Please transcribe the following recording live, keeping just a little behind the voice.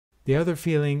The other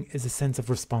feeling is a sense of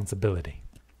responsibility.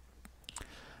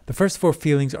 The first four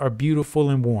feelings are beautiful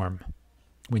and warm.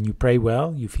 When you pray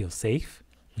well, you feel safe.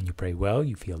 When you pray well,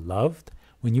 you feel loved.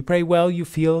 When you pray well, you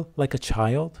feel like a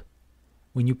child.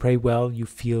 When you pray well, you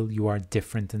feel you are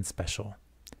different and special.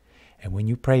 And when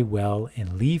you pray well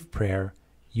and leave prayer,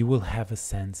 you will have a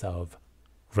sense of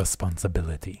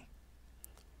responsibility.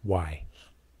 Why?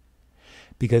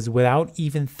 Because without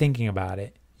even thinking about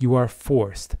it, you are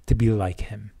forced to be like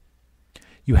him.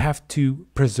 You have to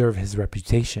preserve his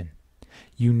reputation.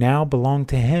 You now belong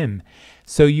to him,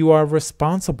 so you are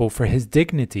responsible for his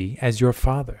dignity as your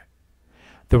father.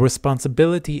 The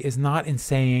responsibility is not in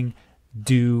saying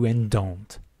do and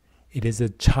don't. It is a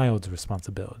child's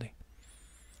responsibility.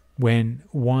 When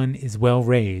one is well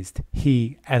raised,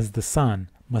 he, as the son,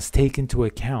 must take into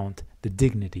account the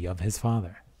dignity of his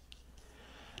father.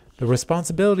 The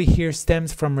responsibility here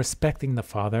stems from respecting the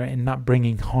father and not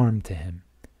bringing harm to him.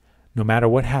 No matter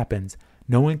what happens,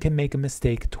 no one can make a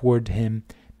mistake toward him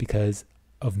because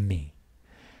of me.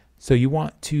 So you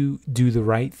want to do the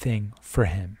right thing for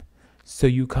him. So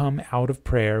you come out of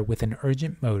prayer with an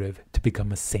urgent motive to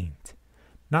become a saint.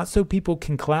 Not so people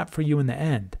can clap for you in the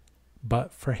end,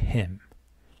 but for him.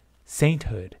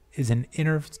 Sainthood is an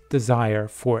inner desire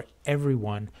for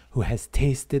everyone who has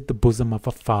tasted the bosom of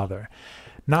a father,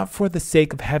 not for the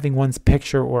sake of having one's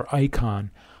picture or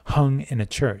icon hung in a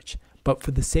church, but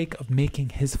for the sake of making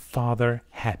his father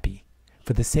happy,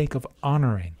 for the sake of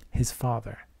honoring his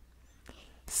father.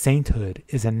 Sainthood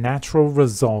is a natural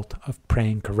result of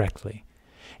praying correctly.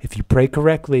 If you pray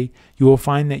correctly, you will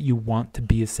find that you want to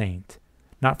be a saint,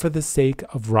 not for the sake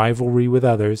of rivalry with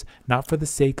others, not for the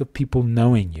sake of people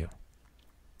knowing you.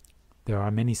 There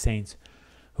are many saints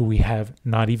who we have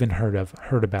not even heard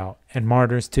about, and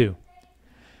martyrs too.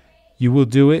 You will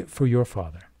do it for your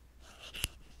Father.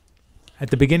 At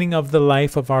the beginning of the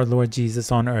life of our Lord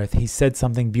Jesus on earth, he said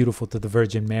something beautiful to the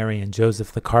Virgin Mary and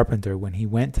Joseph the carpenter when he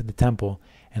went to the temple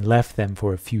and left them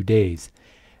for a few days.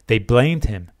 They blamed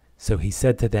him, so he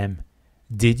said to them,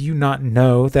 "Did you not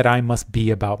know that I must be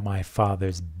about my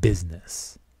Father's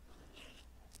business?"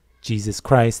 Jesus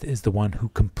Christ is the one who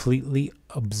completely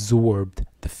absorbed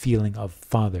the feeling of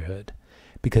fatherhood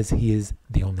because he is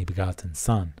the only begotten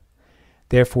Son.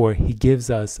 Therefore, he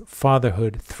gives us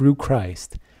fatherhood through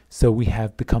Christ, so we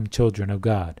have become children of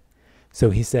God. So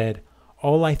he said,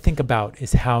 "All I think about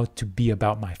is how to be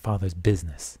about my Father's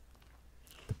business."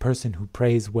 The person who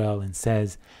prays well and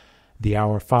says the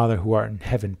Our Father who art in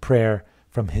heaven prayer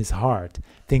from his heart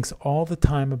thinks all the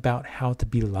time about how to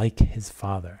be like his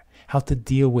Father, how to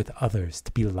deal with others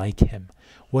to be like him,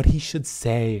 what he should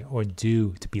say or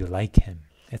do to be like him,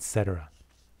 etc.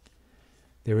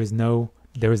 There is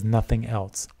nothing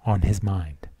else on his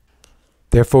mind.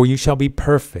 Therefore you shall be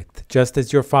perfect, just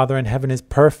as your Father in heaven is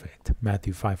perfect.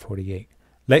 Matthew 5:48.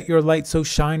 Let your light so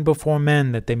shine before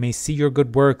men that they may see your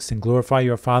good works and glorify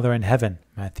your Father in heaven.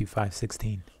 Matthew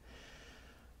 5:16.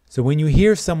 So when you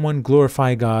hear someone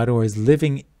glorify God or is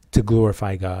living to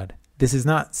glorify God, this is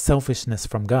not selfishness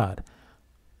from God,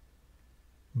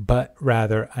 but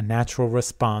rather a natural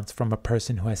response from a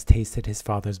person who has tasted his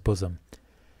Father's bosom.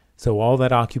 So all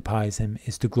that occupies him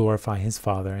is to glorify his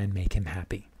Father and make him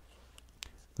happy.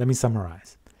 Let me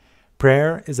summarize.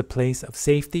 Prayer is a place of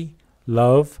safety,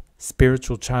 love,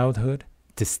 spiritual childhood,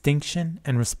 distinction,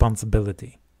 and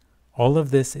responsibility. All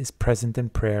of this is present in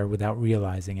prayer without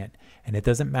realizing it, and it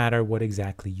doesn't matter what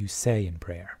exactly you say in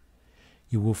prayer.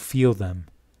 You will feel them,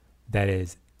 that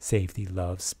is, safety,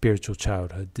 love, spiritual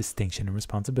childhood, distinction, and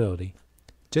responsibility,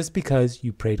 just because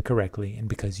you prayed correctly and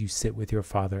because you sit with your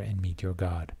Father and meet your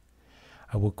God.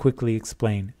 I will quickly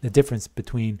explain the difference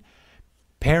between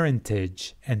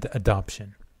parentage and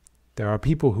adoption. There are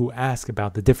people who ask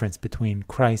about the difference between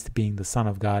Christ being the Son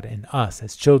of God and us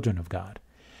as children of God.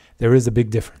 There is a big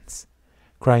difference.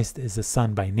 Christ is a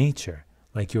son by nature,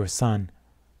 like your son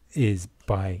is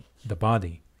by the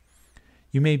body.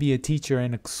 You may be a teacher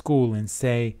in a school and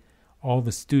say all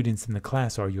the students in the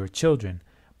class are your children,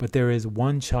 but there is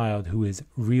one child who is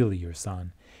really your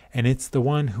son, and it's the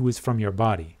one who is from your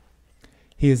body.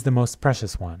 He is the most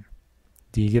precious one.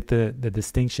 Do you get the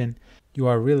distinction? You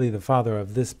are really the father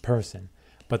of this person,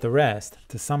 but the rest,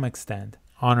 to some extent,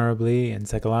 honorably and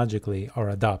psychologically, are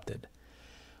adopted.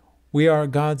 We are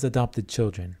God's adopted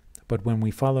children, but when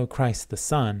we follow Christ the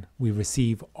Son, we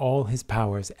receive all his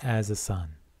powers as a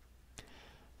son.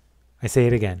 I say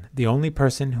it again. The only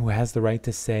person who has the right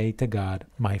to say to God,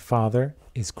 "My Father,"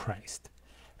 is Christ.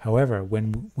 However,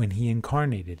 when he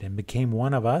incarnated and became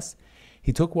one of us,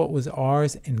 he took what was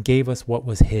ours and gave us what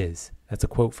was his. That's a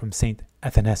quote from St.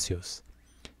 Athanasius.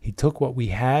 He took what we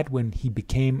had when he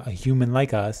became a human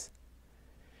like us.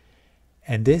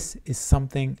 And this is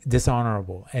something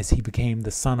dishonorable, as he became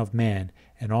the Son of Man,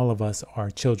 and all of us are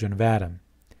children of Adam.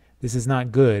 This is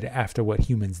not good after what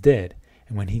humans did.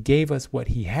 And when he gave us what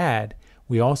he had,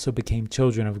 we also became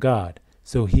children of God.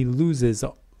 So he loses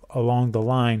along the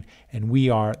line, and we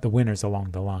are the winners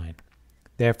along the line.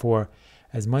 Therefore,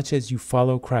 as much as you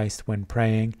follow Christ when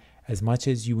praying, as much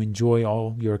as you enjoy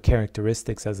all your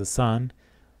characteristics as a son,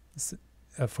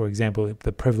 for example,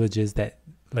 the privileges that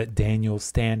let Daniel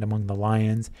stand among the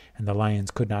lions, and the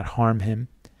lions could not harm him,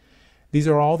 these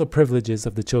are all the privileges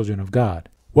of the children of God.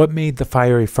 What made the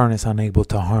fiery furnace unable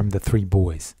to harm the 3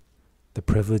 boys? The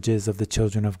privileges of the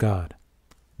children of God.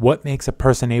 What makes a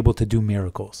person able to do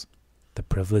miracles? The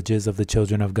privileges of the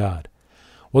children of God.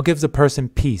 What gives a person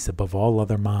peace above all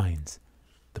other minds?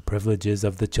 The privileges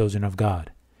of the children of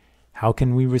God. How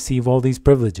can we receive all these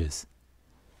privileges?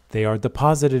 They are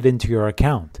deposited into your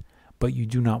account, but you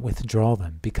do not withdraw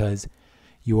them because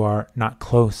you are not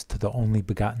close to the only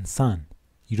begotten Son.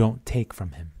 You don't take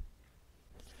from him.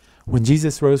 When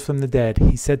Jesus rose from the dead,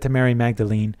 he said to Mary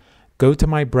Magdalene, "Go to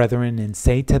my brethren and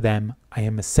say to them, I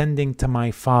am ascending to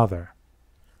my Father."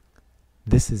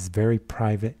 This is very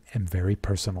private and very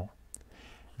personal.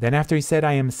 Then after he said,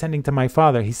 "I am ascending to my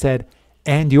Father," he said,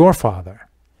 "and your Father,"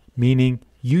 meaning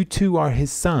you too are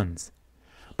his sons.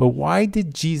 But why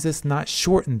did Jesus not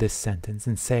shorten this sentence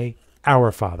and say,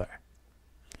 "our Father"?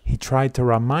 He tried to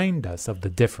remind us of the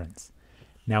difference.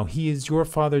 Now he is your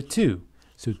Father too,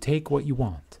 so take what you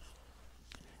want.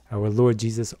 Our Lord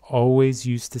Jesus always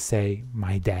used to say,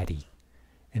 "my daddy."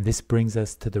 And this brings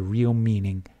us to the real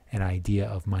meaning and idea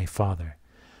of my Father.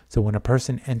 So when a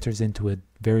person enters into a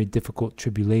very difficult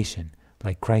tribulation,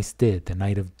 like Christ did the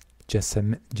night of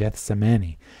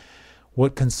Gethsemane,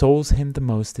 what consoles him the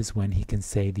most is when he can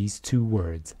say these 2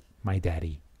 words, "my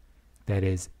daddy." That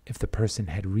is, if the person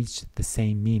had reached the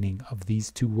same meaning of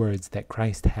these 2 words that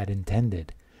Christ had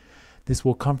intended. This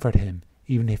will comfort him,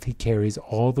 even if he carries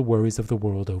all the worries of the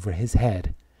world over his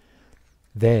head.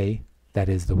 They, that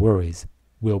is the worries,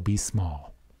 will be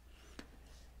small.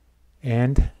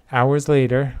 And hours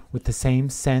later, with the same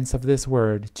sense of this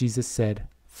word, Jesus said,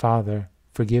 "Father,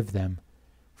 forgive them,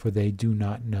 for they do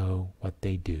not know what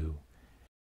they do."